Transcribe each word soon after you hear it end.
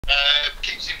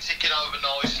Keeps him ticking over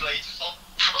nicely.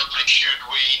 Probably should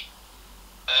win,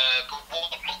 but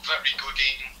won't look very good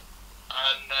in.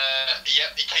 And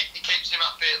yeah, he keeps him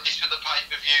happy, at least with the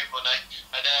pay-per-view money,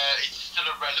 and it's still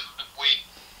a relevant win,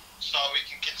 so we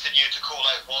can continue to call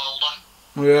out Wilder.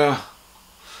 Yeah,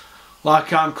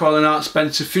 like I'm calling out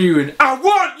Spencer Fury. I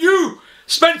want you,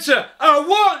 Spencer. I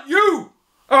want you.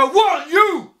 I want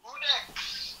you. Who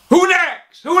next? Who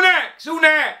next? Who next? Who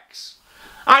next?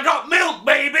 I got milk,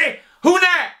 baby. Who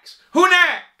next? Who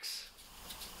next?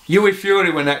 Huey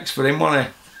Fury were next for him, wasn't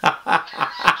he?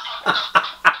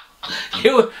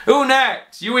 Who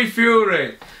next? Huey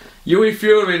Fury. Huey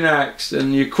Fury next,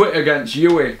 and you quit against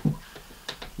Huey.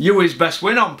 Huey's best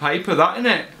win on paper, that, isn't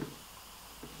it?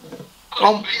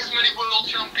 Could be as many world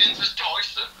champions as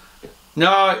Tyson.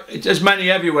 No, it's as many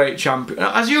heavyweight champions.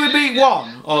 Has Huey beat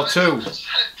one or two? Same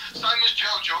as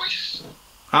Joe Joyce.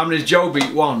 How many has Joe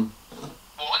beat? One.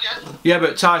 One, yeah. Yeah,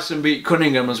 but Tyson beat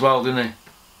Cunningham as well, didn't he?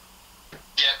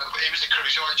 Yeah, but he was a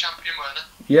cruiserweight champion, weren't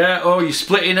he? Yeah, oh, you're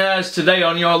splitting hairs today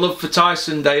on your love for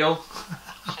Tyson, Dale.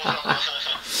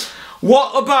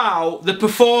 What about the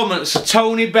performance of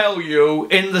Tony Bellew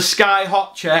in the Sky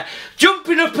Hot chair,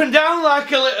 jumping up and down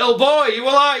like a little boy? You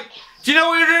were like, do you know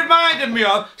what it reminded me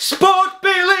of? Sport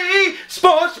Billy,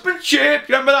 sportsmanship.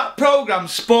 You remember that programme,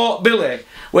 Sport Billy?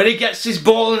 When he gets his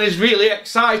ball and he's really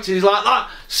excited, he's like that,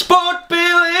 Sport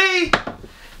Billy!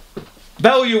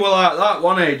 Bellew were like that,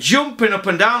 wasn't he? Jumping up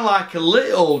and down like a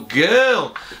little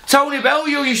girl. Tony Bellew,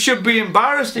 you should be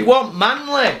embarrassed. He wasn't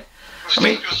manly. I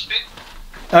mean, disgusting.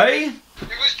 Hey?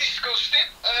 It was disgusting.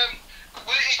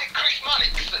 Is it Chris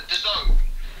Mannix at DAZN?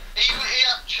 He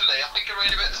actually, I think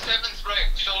around about the 7th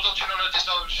round, so I was watching on a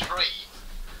DAZN stream.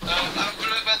 After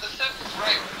about the 7th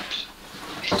round,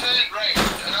 he turned round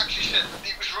and actually said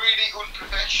it was really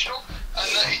unprofessional and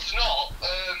that it's not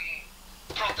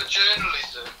proper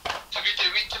journalism to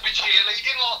be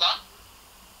cheerleading like that.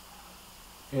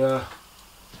 Yeah.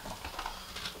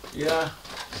 Yeah.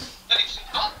 And it's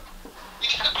not.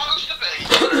 He's supposed to be.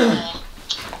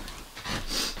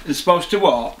 It's supposed to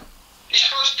what? He's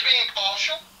supposed to be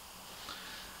impartial.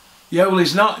 Yeah, well,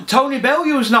 he's not. Tony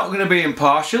Bellew's not going to be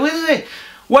impartial, is he?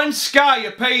 When Sky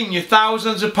are paying you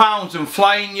thousands of pounds and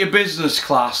flying your business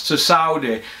class to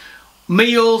Saudi,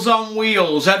 meals on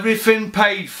wheels, everything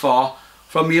paid for,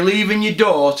 from you leaving your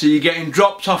door to you getting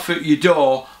dropped off at your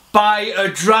door by a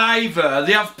driver.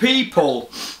 They have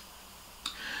people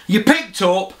you picked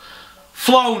up,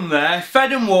 flown there,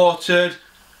 fed and watered,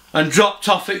 and dropped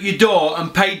off at your door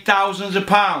and paid thousands of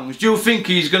pounds. Do you think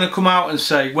he's going to come out and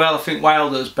say, well, I think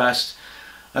Wilder's best,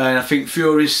 and I think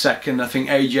Fury's second, I think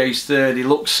AJ's third. He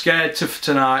looks scared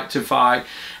tonight to fight.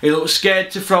 He looks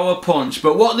scared to throw a punch.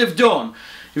 But what they've done,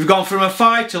 you've gone from a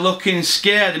fighter looking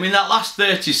scared. I mean, that last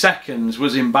 30 seconds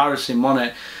was embarrassing, wasn't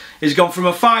it? He's gone from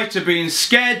a fighter being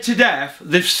scared to death.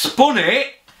 They've spun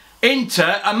it into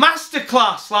a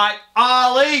masterclass like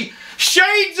Ali.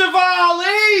 Shades of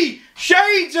Ali!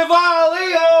 Shades of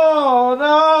Ali! Oh,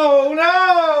 no,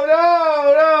 no,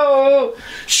 no, no!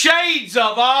 Shades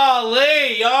of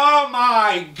Ali! Oh,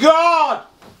 my God!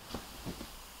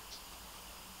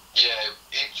 Yeah,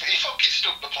 he fucking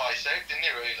stuck the place out, didn't he,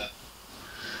 really?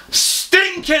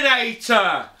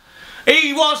 Stinkinator!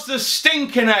 He was the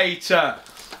Stinkinator.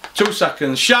 2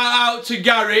 seconds. Shout out to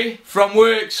Gary from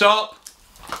Worksop.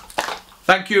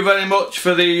 Thank you very much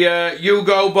for the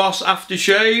Hugo Boss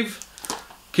aftershave.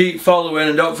 Keep following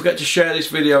and don't forget to share this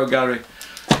video, Gary.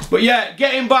 But yeah,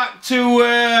 getting back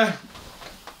to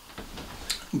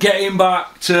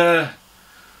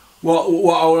what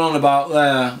I was on about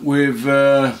there with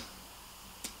the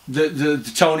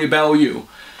Tony Bellew.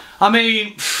 I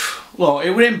mean, look,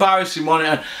 it was embarrassing,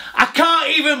 wasn't it? I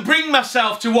can't even bring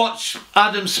myself to watch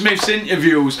Adam Smith's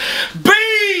interviews.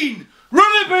 Bean!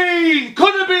 Runner bean!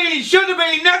 Coulda been, shoulda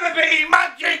been, never been,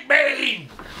 magic bean!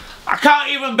 I can't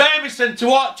even bear myself to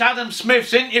watch Adam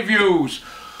Smith's interviews.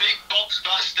 Big box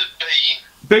bastard bean.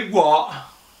 Big what?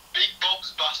 Big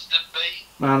box bastard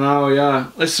bean. I know,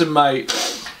 yeah. Listen, mate.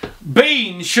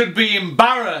 Bean should be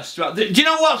embarrassed. Right? Do you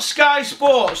know what Sky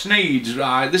Sports needs,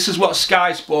 right? This is what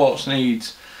Sky Sports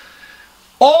needs.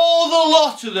 All the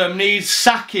lot of them need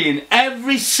sacking.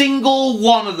 Every single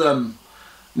one of them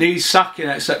needs sacking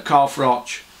except Carl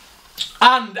Froch.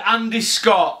 And Andy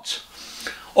Scott.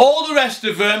 All the rest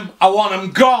of them, I want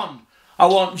them gone. I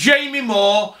want Jamie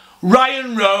Moore,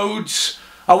 Ryan Rhodes,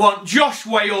 I want Josh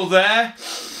Whale there.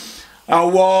 I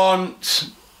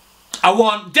want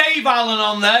Dave Allen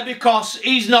on there because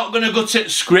he's not going to gut at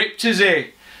script, is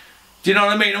he? Do you know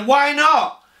what I mean? And why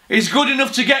not? He's good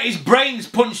enough to get his brains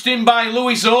punched in by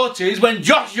Luis Ortiz when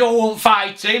Joshua won't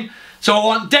fight him. So I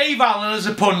want Dave Allen as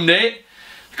a pundit,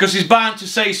 because he's bound to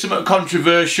say something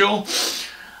controversial.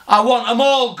 I want them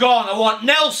all gone. I want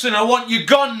Nelson. I want you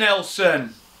gone,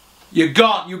 Nelson. You're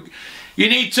gone. You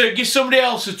need to give somebody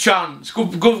else a chance.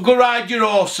 Go ride your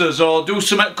horses or do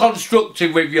something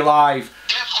constructive with your life.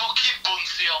 Get fucking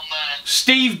Bunsey on there.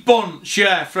 Steve Bunce,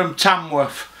 yeah, from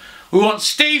Tamworth. We want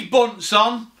Steve Bunce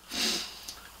on.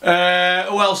 Who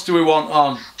else do we want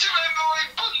on? Do you remember when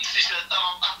Bunsey said at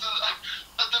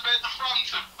the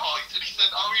Frampton fight, and he said,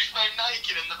 "Oh, he's found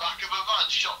naked in the back of a van,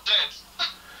 shot dead."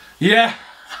 Yeah.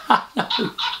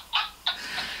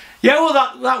 Yeah, well,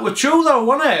 that were true though,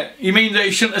 wasn't it? You mean that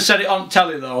he shouldn't have said it on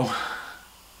telly though?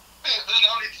 There's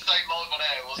no need to say live on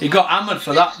air, was He got hammered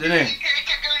for that, didn't he? He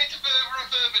kept going into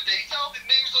further detail, didn't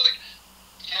he? He was like,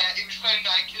 yeah, he was found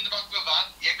naked in the back of a van.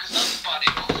 Yeah, because that's bad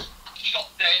enough. Shot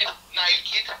dead,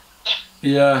 naked.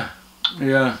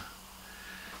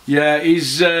 Yeah,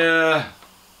 he's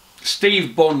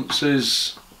Steve Bunce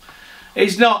is...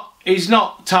 He's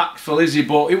not tactful, is he?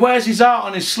 But he wears his heart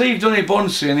on his sleeve, doesn't he,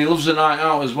 Buncey? And he loves a night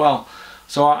out as well.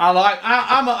 So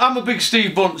I'm a big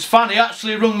Steve Bunce fan. He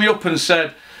actually rung me up and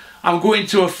said, "I'm going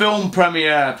to a film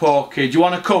premiere, Porky. Do you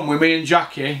want to come with me and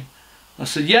Jackie?" I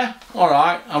said, "Yeah, all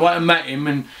right." I went and met him,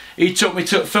 and he took me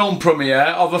to a film premiere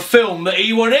of a film that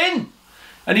he were in,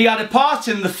 and he had a part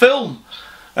in the film.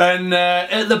 And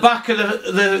at the back of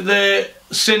the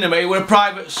cinema, it was a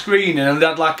private screening, and they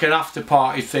had like an after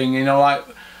party thing, you know, like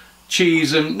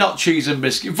not cheese and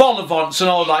biscuit, vol au vents and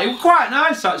all that. It was quite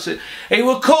nice actually. It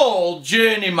was called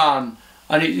Journeyman,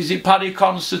 and is it Paddy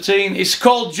Constantine? It's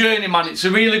called Journeyman. It's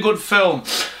a really good film.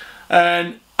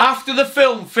 And after the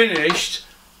film finished,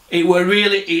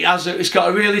 it's got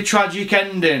a really tragic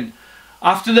ending.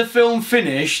 After the film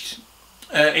finished,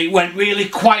 it went really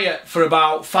quiet for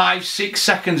about 5-6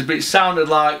 seconds, but it sounded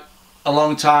like a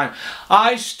long time.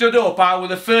 I stood up. I was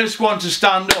the first one to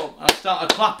stand up. I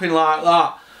started clapping like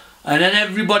that, and then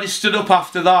everybody stood up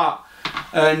after that.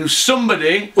 And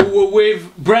somebody who were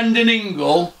with Brendan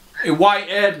Ingle, a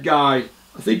white-haired guy,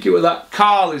 I think it was that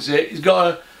Carl, is it? He's got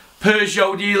a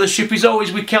Peugeot dealership. He's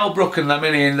always with Kelbrook and them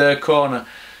in their corner.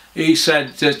 He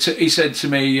said to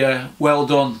me, "Well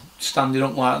done, standing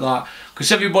up like that."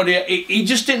 Because everybody, he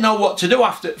just didn't know what to do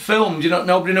after it filmed.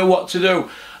 Nobody knew what to do.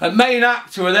 A main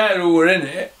actor were there who were in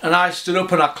it, and I stood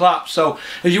up and I clapped. So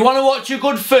if you want to watch a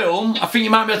good film, I think you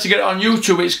might be able to get it on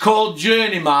YouTube. It's called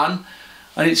Journeyman,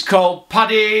 and it's called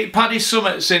Paddy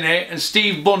Summit's in it, and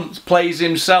Steve Bunce plays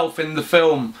himself in the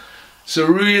film. It's a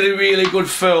really, really good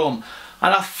film.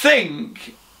 And I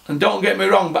think, and don't get me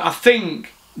wrong, but I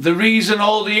think the reason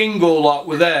all the Ingle lot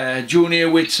were there,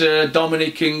 Junior Witter,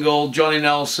 Dominic Ingle, Johnny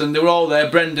Nelson, they were all there,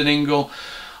 Brendan Ingle,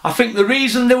 I think the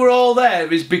reason they were all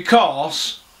there is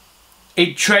because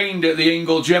he'd trained at the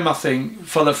Ingle gym, I think,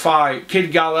 for the fight.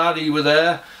 Kid Galahad, he were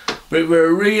there. But it were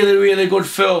a really, really good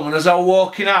film. And as I was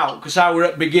walking out, because I were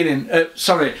at I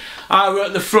were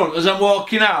at the front, as I'm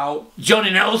walking out,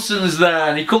 Johnny Nelson's there,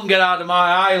 and he couldn't get out of my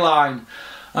eye line.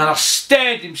 And I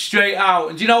stared him straight out.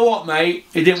 And do you know what, mate?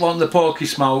 He didn't want the porky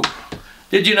smoke.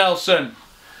 Did you, Nelson?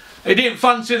 He didn't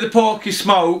fancy the porky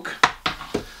smoke.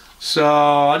 So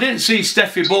I didn't see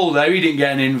Steffi Bull there. He didn't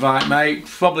get an invite, mate.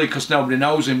 Probably because nobody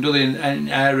knows him, do they, in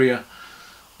the area.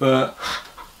 But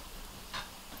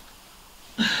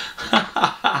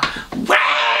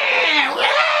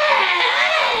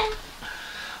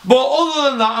but other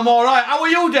than that, I'm alright. How are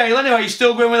you, Dale? Anyway, you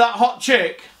still going with that hot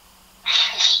chick?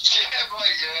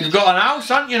 You've got an house,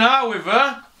 haven't you, now, with her?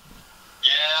 Yeah,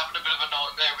 having a bit of a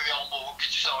nightmare with the old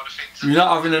mortgage side of things. You're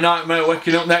not having a nightmare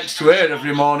waking up next to her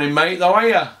every morning, mate, though, are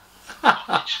you?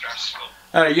 It's stressful.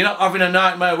 You're not having a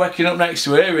nightmare waking up next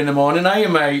to her in the morning, are you,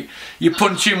 mate? You're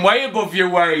punching way above your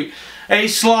weight.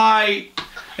 It's like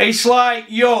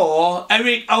you're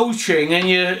Eric Oetting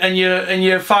and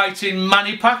you're fighting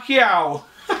Manny Pacquiao.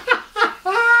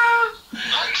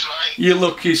 Thanks, mate. You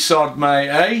lucky sod, mate,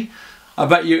 eh? I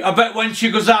bet when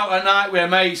she goes out at night with her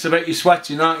mates, I bet you're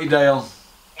sweating, aren't you, Dale?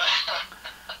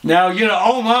 Now, you're at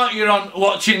home, aren't you, on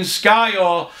watching Sky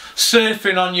or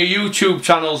surfing on your YouTube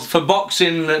channels for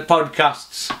boxing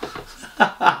podcasts.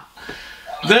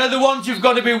 They're the ones you've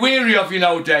got to be weary of, you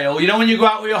know, Dale. You know, when you go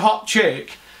out with a hot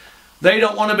chick, they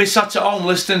don't want to be sat at home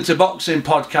listening to boxing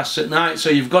podcasts at night, so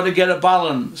you've got to get a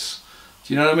balance.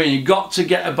 Do you know what I mean? You've got to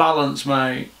get a balance,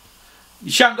 mate.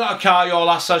 She ain't got a car, your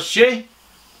lass, has she?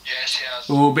 Yeah, she has.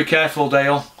 Oh, be careful,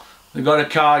 Dale. They've got a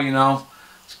car, you know.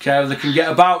 It's careful, they can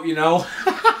get about, you know.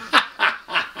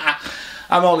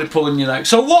 I'm only pulling your leg.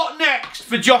 So what next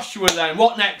for Joshua then?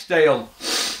 What next, Dale?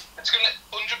 It's going to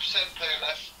 100%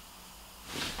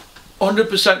 pull left.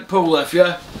 100% pull left,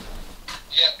 yeah?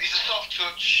 Yeah, he's a soft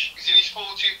touch. He's in his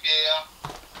 40th year.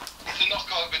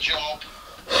 job.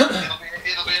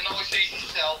 It'll be a nice easy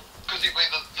sell because it'll be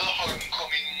the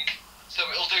homecoming, so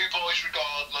it'll do boys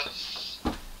regardless.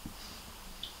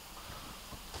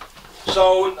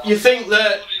 So you think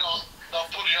that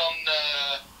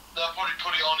They'll probably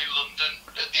put it on in London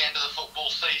at the end of the football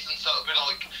season, so it'll be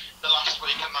like the last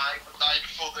week of May, the day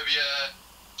before the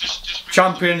just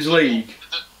Champions League?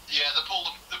 They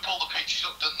pull the pitches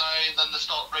up, don't they? And then they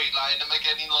start relaying them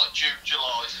again in like June,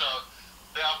 July. So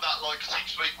they have that like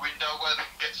 6-week window where they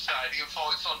can get stadium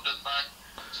fights on, don't they?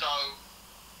 So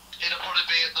it'll probably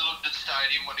be at the London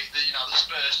Stadium when the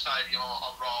Spurs Stadium,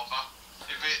 or rather.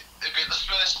 It'll be at the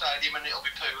Spurs Stadium and it'll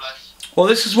be Pulev. Well,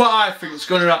 this is what I think is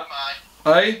going to happen.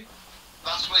 Eh?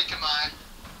 Last week of May,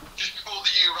 just before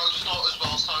the Euros start as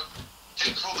well, so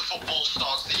just before the football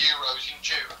starts, the Euros in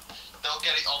June, they'll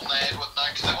get it on there, won't they?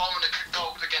 Because they won't want to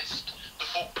go up against the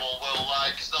football, will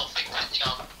they? Because they'll think that,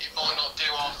 it might not do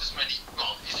half as many,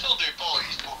 well, you still do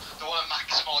boys, but they want to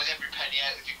maximise every penny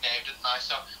out of it now, don't they?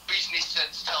 So business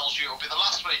sense tells you it'll be the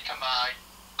last week of May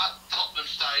at Tottenham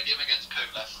Stadium against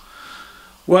Pulev.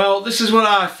 Well, this is what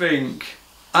I think.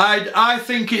 I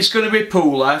think it's going to be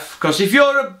Pulev, because if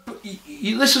you're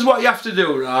this is what you have to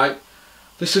do, right?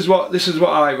 This is what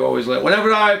I've always learned.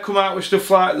 Whenever I come out with stuff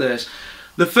like this,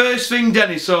 the first thing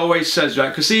Dennis always says, right?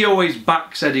 Because he always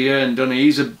backs Eddie Hearn, doesn't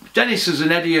he? Dennis is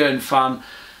an Eddie Hearn fan.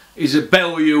 He's a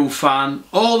Bellew fan.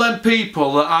 All them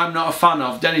people that I'm not a fan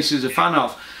of, Dennis is a fan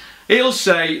of. He'll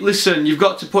say, listen, you've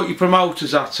got to put your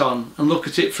promoter's hat on and look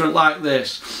at it from like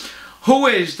this. Who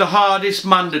is the hardest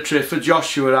mandatory for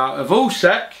Joshua out of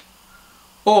Usyk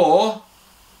or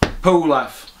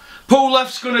Pulev?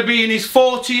 Pulev's going to be in his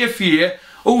 40th year.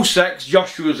 Usyk's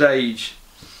Joshua's age.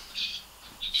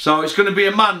 So it's going to be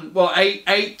a man, what,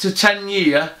 8 to 10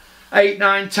 year, 8,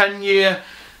 9, 10 year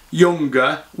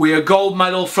younger, with a gold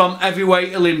medal from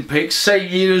heavyweight Olympics,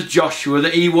 same year as Joshua,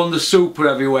 that he won the super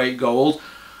heavyweight gold.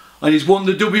 And he's won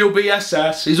the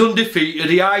WBSS, he's undefeated,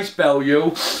 he iced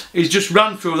Bellew, he's just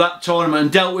ran through that tournament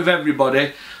and dealt with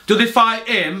everybody. Do they fight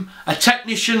him, a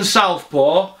technician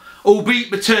southpaw, who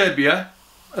beat Baturbia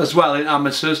as well in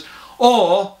amateurs,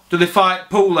 or do they fight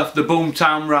Pulev, the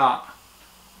Boomtown Rat?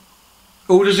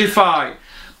 Who does he fight?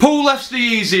 Pulev's the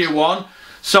easier one,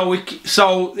 so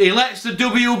he lets the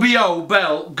WBO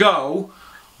belt go,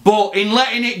 but in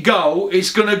letting it go, it's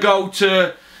going to go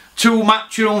to two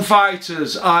matchroom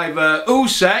fighters, either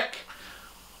Usyk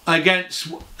against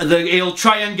he'll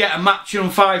try and get a matchroom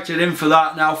fighter in for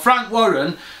that. Now Frank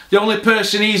Warren, the only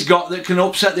person he's got that can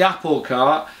upset the apple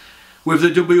cart with the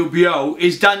WBO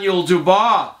is Daniel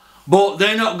Dubois, but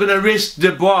they're not going to risk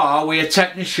Dubois with a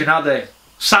technician, are they?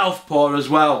 Southpaw as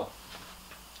well.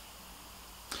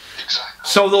 Exactly.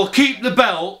 So they'll keep the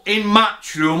belt in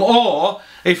matchroom, or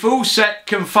if Usyk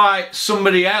can fight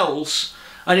somebody else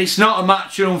and it's not a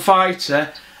matchroom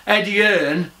fighter, Eddie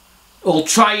Hearn will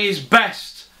try his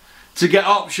best to get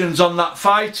options on that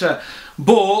fighter.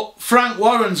 But Frank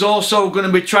Warren's also going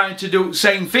to be trying to do the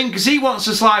same thing, because he wants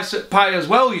a slice at pie as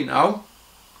well, you know.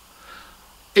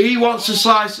 He wants a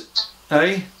slice,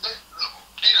 eh?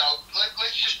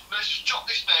 Let's just jot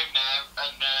this down now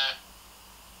and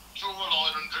draw a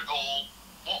line under it all.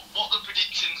 What the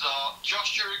predictions are: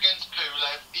 Joshua against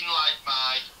Pulev in late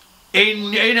May.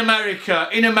 In America,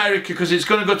 because it's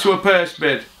going to go to a purse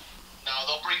bid. No,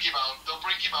 they'll bring him home. They'll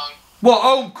bring him home. What,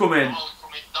 homecoming?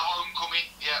 The homecoming,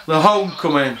 yeah. The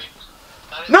homecoming.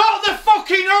 Not the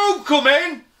fucking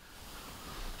homecoming!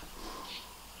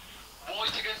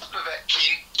 White against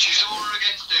Povetkin, Chisora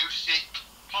against Usyk,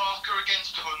 Parker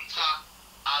against Hunter,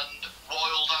 and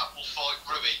Wilder will fight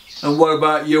Ruiz. And what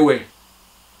about Huey?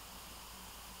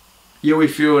 Huey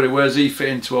Fury, where's he fit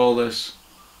into all this?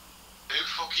 Who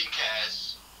fucking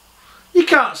cares? You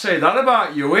can't say that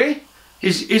about Huey.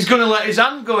 He's going to let his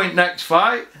hand go in next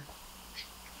fight.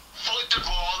 Fight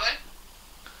Dubois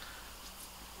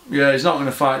then? Yeah, he's not going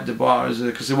to fight Dubois, is he?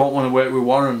 Because he won't want to work with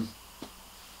Warren.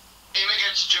 Him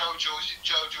against Joe Joyce.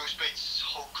 Joe Joyce beats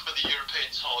Hulk for the European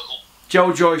title.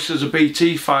 Joe Joyce is a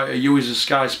BT fighter. Huey's a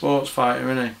Sky Sports fighter,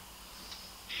 isn't he?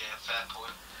 Yeah, fair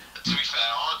point. To be fair,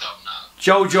 I don't know.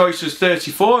 Joe Joyce is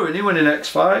 34, isn't he, when he next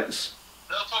fights?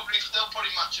 They'll probably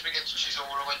match him against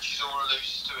Chisora when Chisora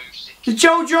loses to Usyk. Did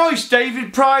Joe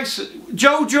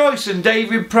Joyce and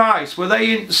David Price, were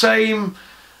they in the same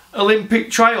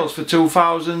Olympic trials for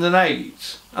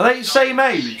 2008? Are they the same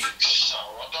age? So,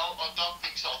 I don't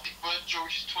think so. I think weren't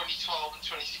Joyce 2012 and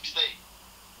 2016?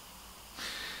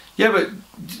 Yeah, but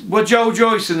were Joe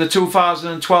Joyce in the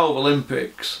 2012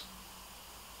 Olympics?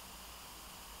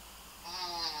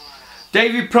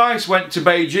 David Price went to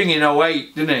Beijing in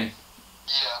 08, didn't he?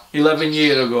 Yeah. 11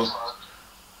 years ago.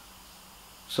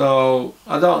 So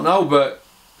I don't know, but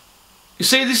you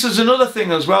see, this is another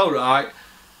thing as well, right?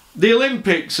 The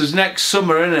Olympics is next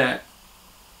summer, isn't it?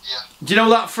 Yeah. Do you know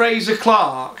that Fraser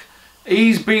Clark?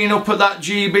 He's been up at that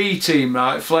GB team,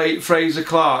 right? Fraser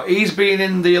Clark. He's been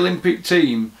in the Olympic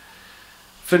team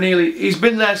for nearly. He's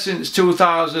been there since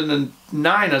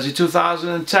 2009, has he?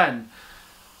 2010.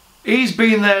 He's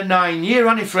been there 9 years,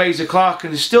 hasn't he, Fraser Clark,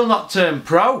 and he's still not turned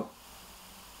pro.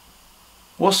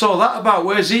 What's all that about?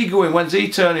 Where's he going? When's he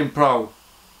turning pro?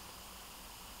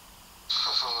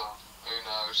 Who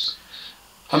knows?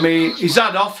 I mean, he's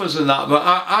had offers and that, but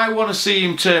I want to see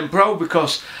him turn pro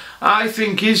because I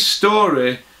think his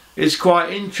story is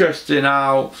quite interesting.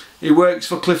 How he works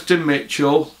for Clifton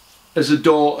Mitchell as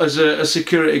a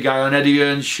security guy on Eddie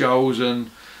Earn's shows and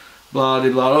blah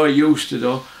blah blah. Oh, he used to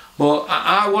do. But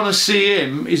I want to see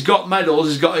him. He's got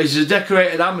medals. He's a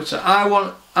decorated amateur. I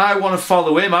want to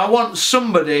follow him. I want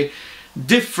somebody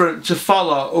different to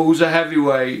follow who's a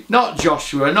heavyweight, not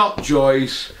Joshua, not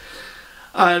Joyce.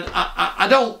 And I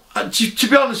don't. To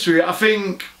be honest with you, I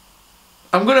think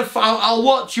I'll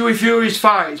watch Hughie Fury's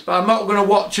fights, but I'm not gonna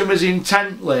watch them as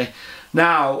intently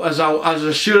now as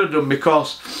I should have done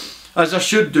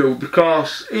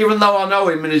because even though I know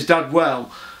him and his dad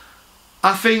well,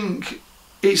 I think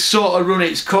it's sort of run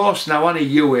its course now, hasn't he,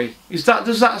 Hughie? Does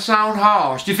that sound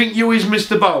harsh? Do you think Hughie's missed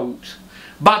the boat?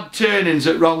 Bad turnings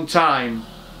at wrong time?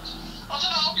 I don't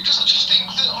know, because I just think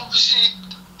that obviously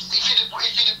if he'd have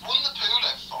won the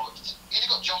Pulev fight, he'd have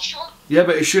got Joshua. Yeah,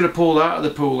 but he should have pulled out of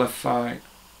the Pulev fight.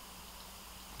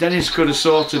 Dennis could have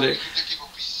sorted it.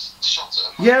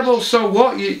 Yeah, well, so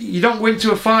what? You don't go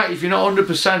into a fight if you're not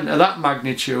 100% of that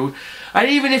magnitude. And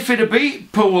even if he'd have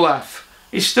beat Pulev,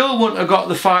 he still wouldn't have got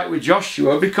the fight with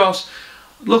Joshua because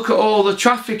look at all the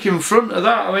traffic in front of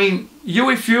that. I mean,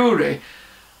 Hughie Fury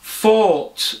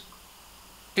fought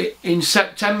in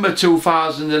September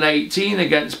 2018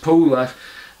 against Pulev.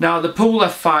 Now the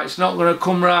Pulev fight's not going to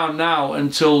come round now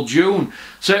until June,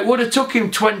 so it would have took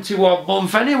him 21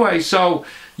 months anyway. So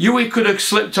Hughie could have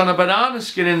slipped on a banana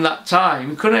skin in that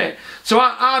time, couldn't it? So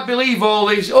I believe all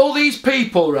these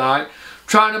people, right,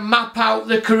 trying to map out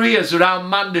their careers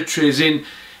around mandatories in,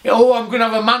 oh, I'm going to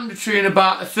have a mandatory in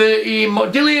about 13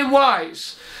 months. Dillian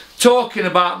White's talking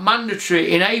about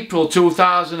mandatory in April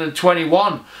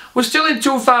 2021. We're still in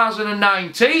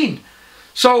 2019.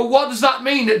 So what does that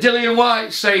mean that Dillian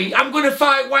White's saying, I'm going to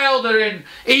fight Wilder in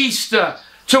Easter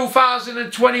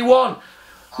 2021?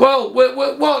 Well,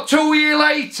 what, 2 years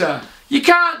later? You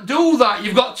can't do that.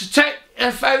 You've got to take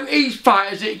each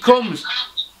fight as it comes.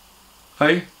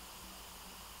 Hey?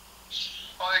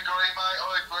 I agree, mate,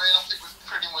 I agree, and I think we've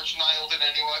pretty much nailed it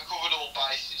anyway, covered all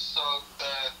bases, so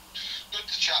good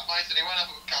to chat, mate, anyway, and have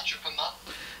a good catch up on that.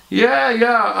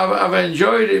 Yeah, I've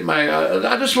enjoyed it, mate.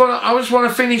 I just want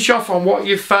to finish off on what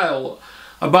you felt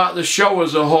about the show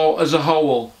as a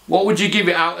whole. What would you give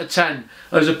it out of 10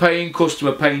 as a paying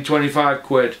customer paying 25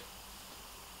 quid?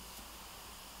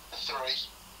 A 3.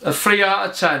 A 3 out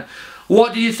of 10.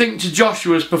 What do you think to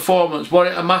Joshua's performance? Was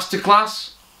it a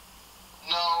masterclass?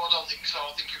 No, I don't think so.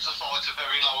 I think it was a fight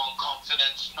very low on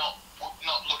confidence, not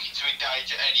looking to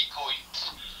engage at any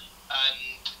point,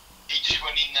 and he just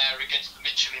went in there against the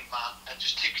Michelin man and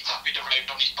just tippy-tappied around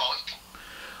on his bike.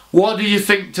 What do you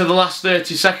think to the last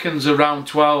 30 seconds of round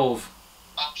 12?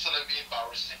 Absolutely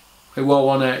embarrassing. It was,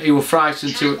 wasn't it? He was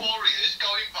frightened True to it. warriors,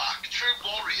 going back, true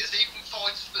warriors, even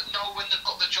fighters that know when they've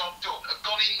got the job done, have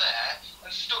gone in there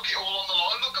and stuck it all on the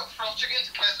line. Look at Froch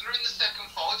against Klesner in the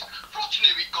second fight. Froch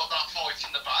knew he'd got that fight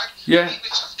in the bag. Yeah. He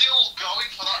was still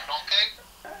going for that knockout.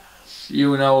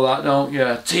 You know that, don't you?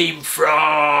 Team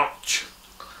Froch.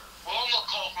 Well, I'm not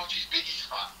Carl Froch's biggest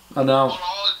fan. I know. But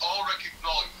I'll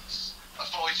recognise a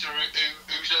fighter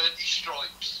who's earned his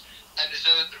stripes and has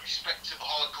earned the respect of the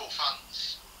hardcore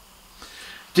fans.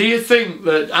 Do you think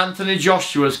that Anthony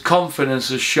Joshua's confidence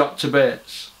has shot to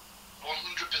bits?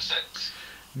 100%.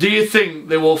 Do you think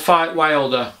they will fight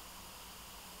Wilder?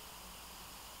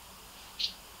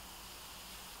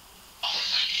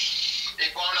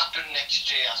 It won't happen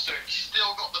next year, so if he's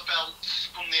still got the belts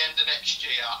come the end of next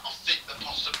year, I think they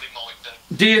possibly might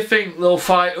do. Do you think they'll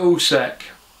fight Usyk?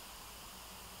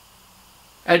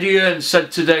 Eddie Earn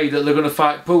said today that they're going to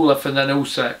fight Pulev and then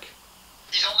Usyk.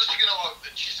 He's obviously going to hope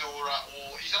that Chisora,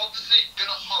 or he's obviously going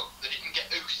to hope that he can get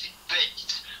Usyk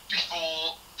beat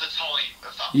before the time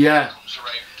of that Yeah. comes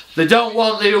around. They don't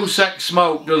want the Usyk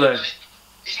smoke, do they?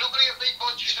 He's not going to get beat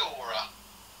by Chisora,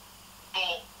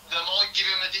 but they might give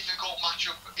him a difficult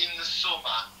matchup in the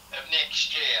summer of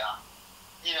next year.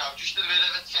 You know, just a bit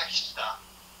of a tester.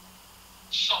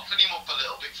 Soften him up a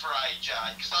little bit for AJ,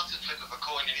 because that's a flip of a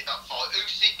coin in it, that fight.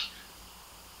 Usyk,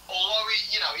 although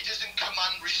he doesn't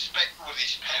command respect with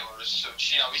his power as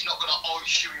such. He's not going to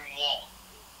ice you in one,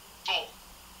 but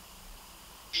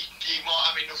he might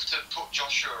have enough to put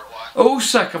Joshua away.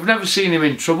 Usyk, I've never seen him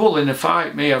in trouble in a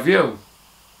fight, me, have you? No,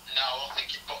 I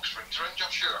think he box rings around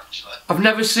Joshua, actually. I've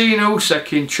never seen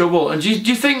Usyk in trouble. And do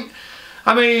you think,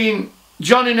 I mean,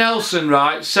 Johnny Nelson,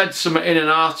 right, said something in an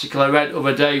article I read the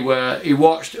other day where he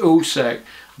watched Usyk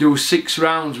do 6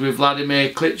 rounds with Vladimir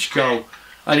Klitschko,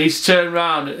 and he's turned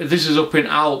round, this is up in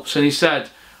Alps, and he said,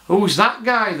 who's that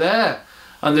guy there?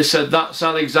 And they said, that's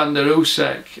Alexander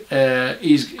Usyk.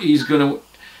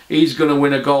 He's gonna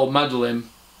win a gold medal.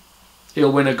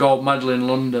 He'll win a gold medal in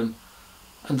London.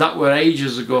 And that were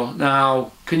ages ago.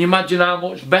 Now, can you imagine how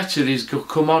much better he's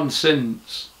come on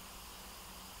since?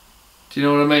 Do you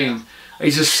know what I mean?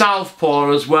 He's a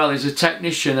southpaw as well, he's a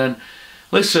technician, and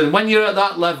listen, when you're at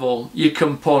that level, you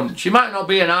can punch. You might not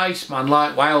be an Iceman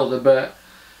like Wilder, but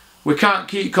we can't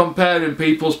keep comparing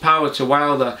people's power to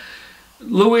Wilder.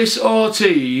 Luis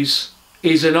Ortiz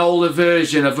is an older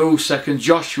version of Usyk, and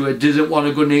Joshua didn't want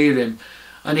to go near him.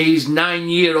 And he's 9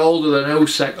 years older than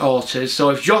Usyk, Ortiz. So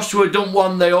if Joshua don't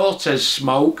want the Ortiz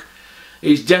smoke,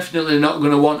 he's definitely not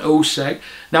going to want Usyk.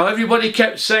 Now everybody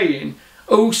kept saying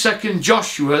Usyk and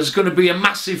Joshua is going to be a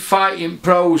massive fight in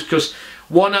pros, because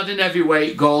one had an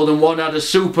heavyweight gold and one had a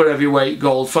super heavyweight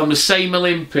gold from the same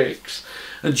Olympics.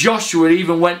 And Joshua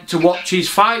even went to watch his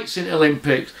fights in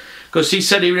Olympics, because he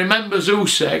said he remembers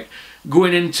Usyk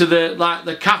going into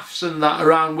the calves and that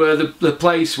around where the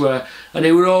place were, and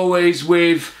he were always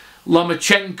with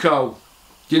Lomachenko.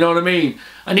 Do you know what I mean?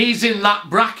 And he's in that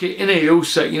bracket, isn't he,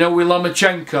 Usyk? With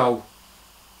Lomachenko.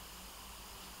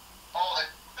 Oh,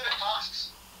 they're class.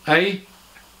 Hey?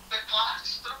 They're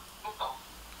class.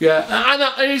 Yeah,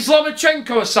 and is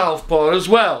Lomachenko a southpaw as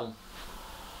well?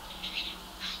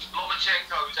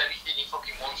 Lomachenko's anything he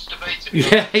fucking wants to be.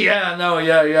 Yeah, I know,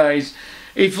 yeah.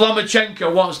 If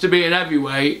Lomachenko wants to be an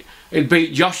heavyweight, he'd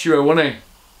beat Joshua, wouldn't he?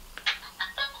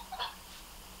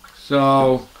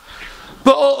 So,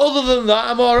 but other than that,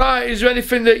 I'm all right. Is there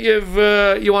anything that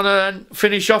you want to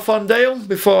finish off on, Dale,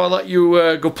 before I let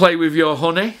you go play with your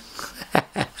honey? No,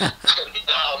 mate,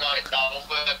 no.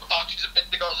 I've just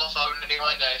been on my phone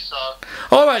anyway now, so.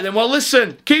 All right then. Well,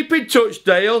 listen. Keep in touch,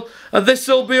 Dale, and this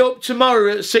will be up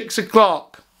tomorrow at 6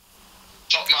 o'clock.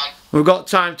 Top man. We've got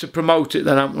time to promote it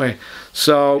then, haven't we?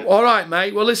 So, all right,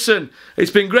 mate. Well, listen.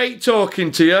 It's been great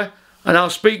talking to you, and I'll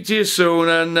speak to you soon.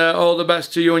 And all the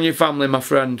best to you and your family, my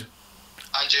friend.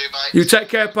 And you, mate. You take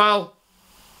care, pal.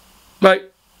 Bye.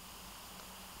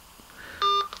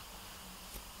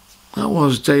 That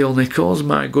was Dale Nichols,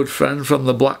 my good friend from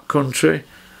the Black Country.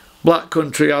 Black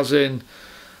Country as in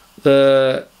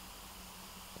the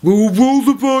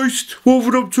Wolverhampton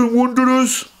Wolverhampton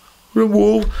Wanderers.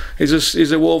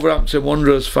 He's a Wolverhampton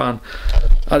Wanderers fan.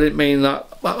 I didn't mean that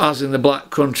as in the Black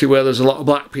Country where there's a lot of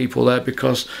black people there,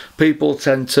 because people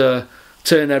tend to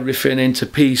turn everything into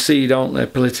PC, don't they?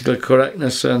 Political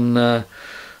correctness and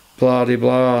blah de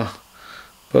blah.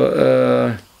 But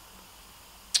oh,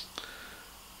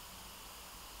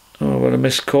 I've got a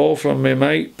missed call from me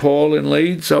mate Paul in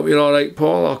Leeds. Hope you're alright,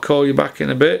 Paul. I'll call you back in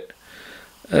a bit.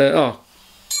 Oh,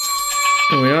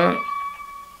 here we are.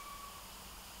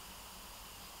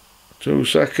 2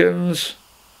 seconds.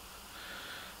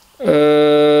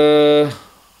 Oh,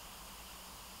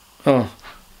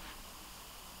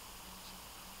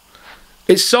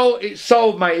 it's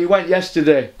sold, mate. It went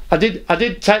yesterday. I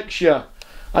did text you.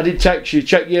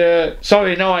 Check your.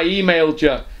 Sorry, no, I emailed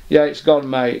you. Yeah, it's gone,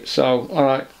 mate. So, all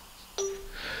right.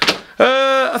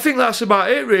 I think that's about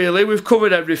it, really. We've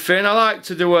covered everything. I like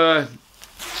to do a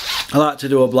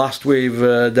blast with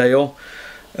Dale.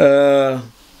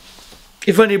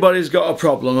 If anybody's got a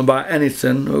problem about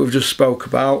anything that we've just spoke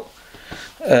about,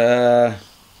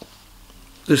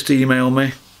 just email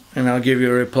me and I'll give you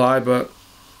a reply, but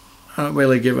I don't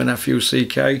really give an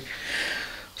FUCK.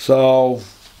 So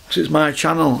it's my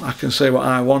channel, I can say what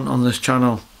I want on this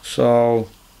channel. So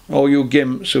all you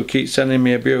gimps who keep sending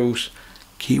me abuse,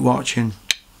 keep watching.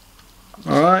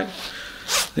 Alright, I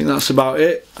think that's about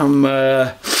it.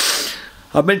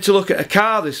 I've been to look at a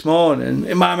car this morning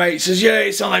and my mate says, yeah,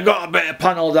 it's only got a bit of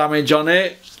panel damage on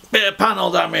it. Bit of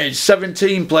panel damage,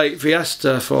 17 plate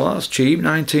Fiesta. For that's cheap,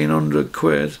 1900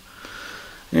 quid.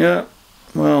 Yeah,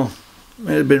 well, it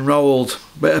had been rolled.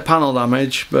 Bit of panel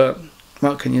damage, but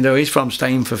what can you do? He's from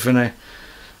Stainforth, isn't he?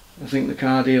 I think the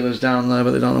car dealer's down there,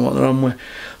 but they don't know what they're on with.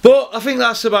 But I think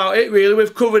that's about it, really.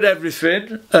 We've covered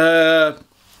everything.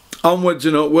 Onwards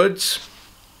and upwards.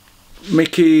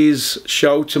 Mickey's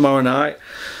show tomorrow night.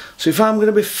 So if I'm going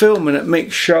to be filming at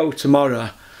Mick's show tomorrow,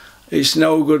 it's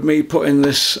no good me putting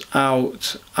this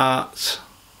out at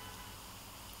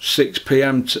 6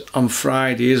 PM on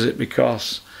Friday, is it?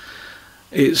 Because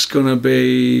it's gonna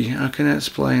be, how can I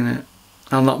explain it?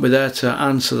 I'll not be there to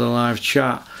answer the live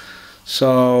chat.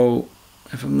 So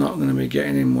if I'm not gonna be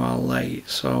getting in while late,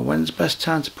 so when's the best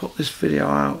time to put this video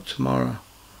out? Tomorrow.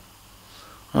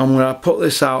 I'm gonna put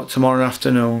this out tomorrow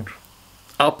afternoon.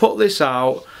 I'll put this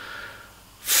out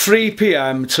 3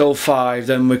 PM till 5,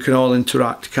 then we can all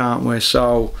interact, can't we?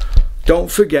 So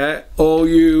don't forget, all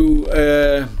you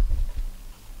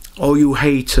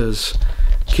haters,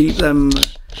 keep them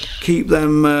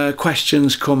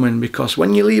questions coming, because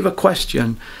when you leave a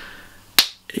question,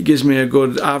 it gives me a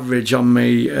good average on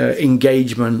me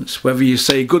engagements. Whether you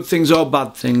say good things or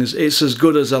bad things, it's as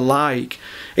good as a like.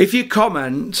 If you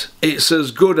comment, it's as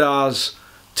good as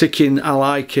ticking I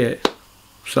like it.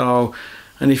 So,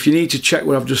 and if you need to check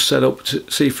what I've just set up to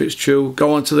see if it's true,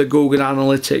 go onto the Google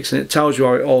Analytics and it tells you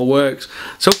how it all works.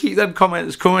 So keep them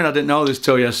comments coming. I didn't know this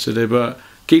till yesterday, but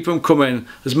keep them coming.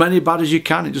 As many bad as you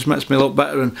can. It just makes me look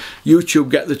better, and YouTube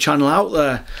get the channel out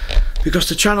there, because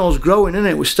the channel's growing, isn't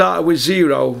it? We started with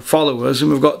 0 followers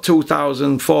and we've got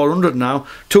 2,400 now,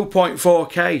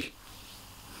 2.4k.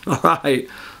 Alright,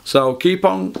 so keep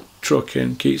on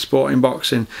trucking, keep supporting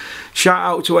boxing. Shout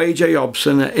out to AJ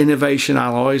Hobson at Innovation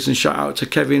Alloys, and shout out to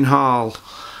Kevin Hall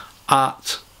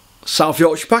at South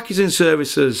Yorkshire Packaging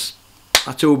Services.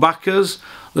 Our 2 backers,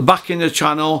 they're backing the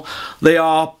channel. They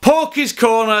are Porky's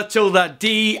Corner till the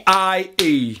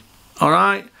DIE.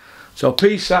 Alright, so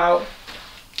peace out.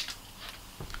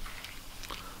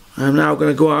 I'm now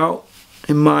going to go out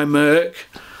in my Merc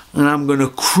and I'm going to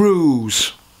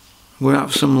cruise. I'm going to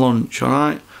have some lunch,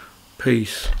 alright?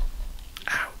 Peace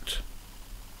out.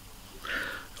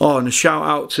 Oh, and a shout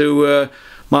out to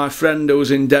my friend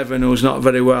who's in Devon who's not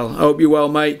very well. I hope you're well,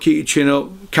 mate. Keep your chin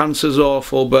up. Cancer's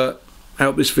awful, but I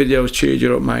hope this video has cheered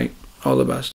you up, mate. All the best.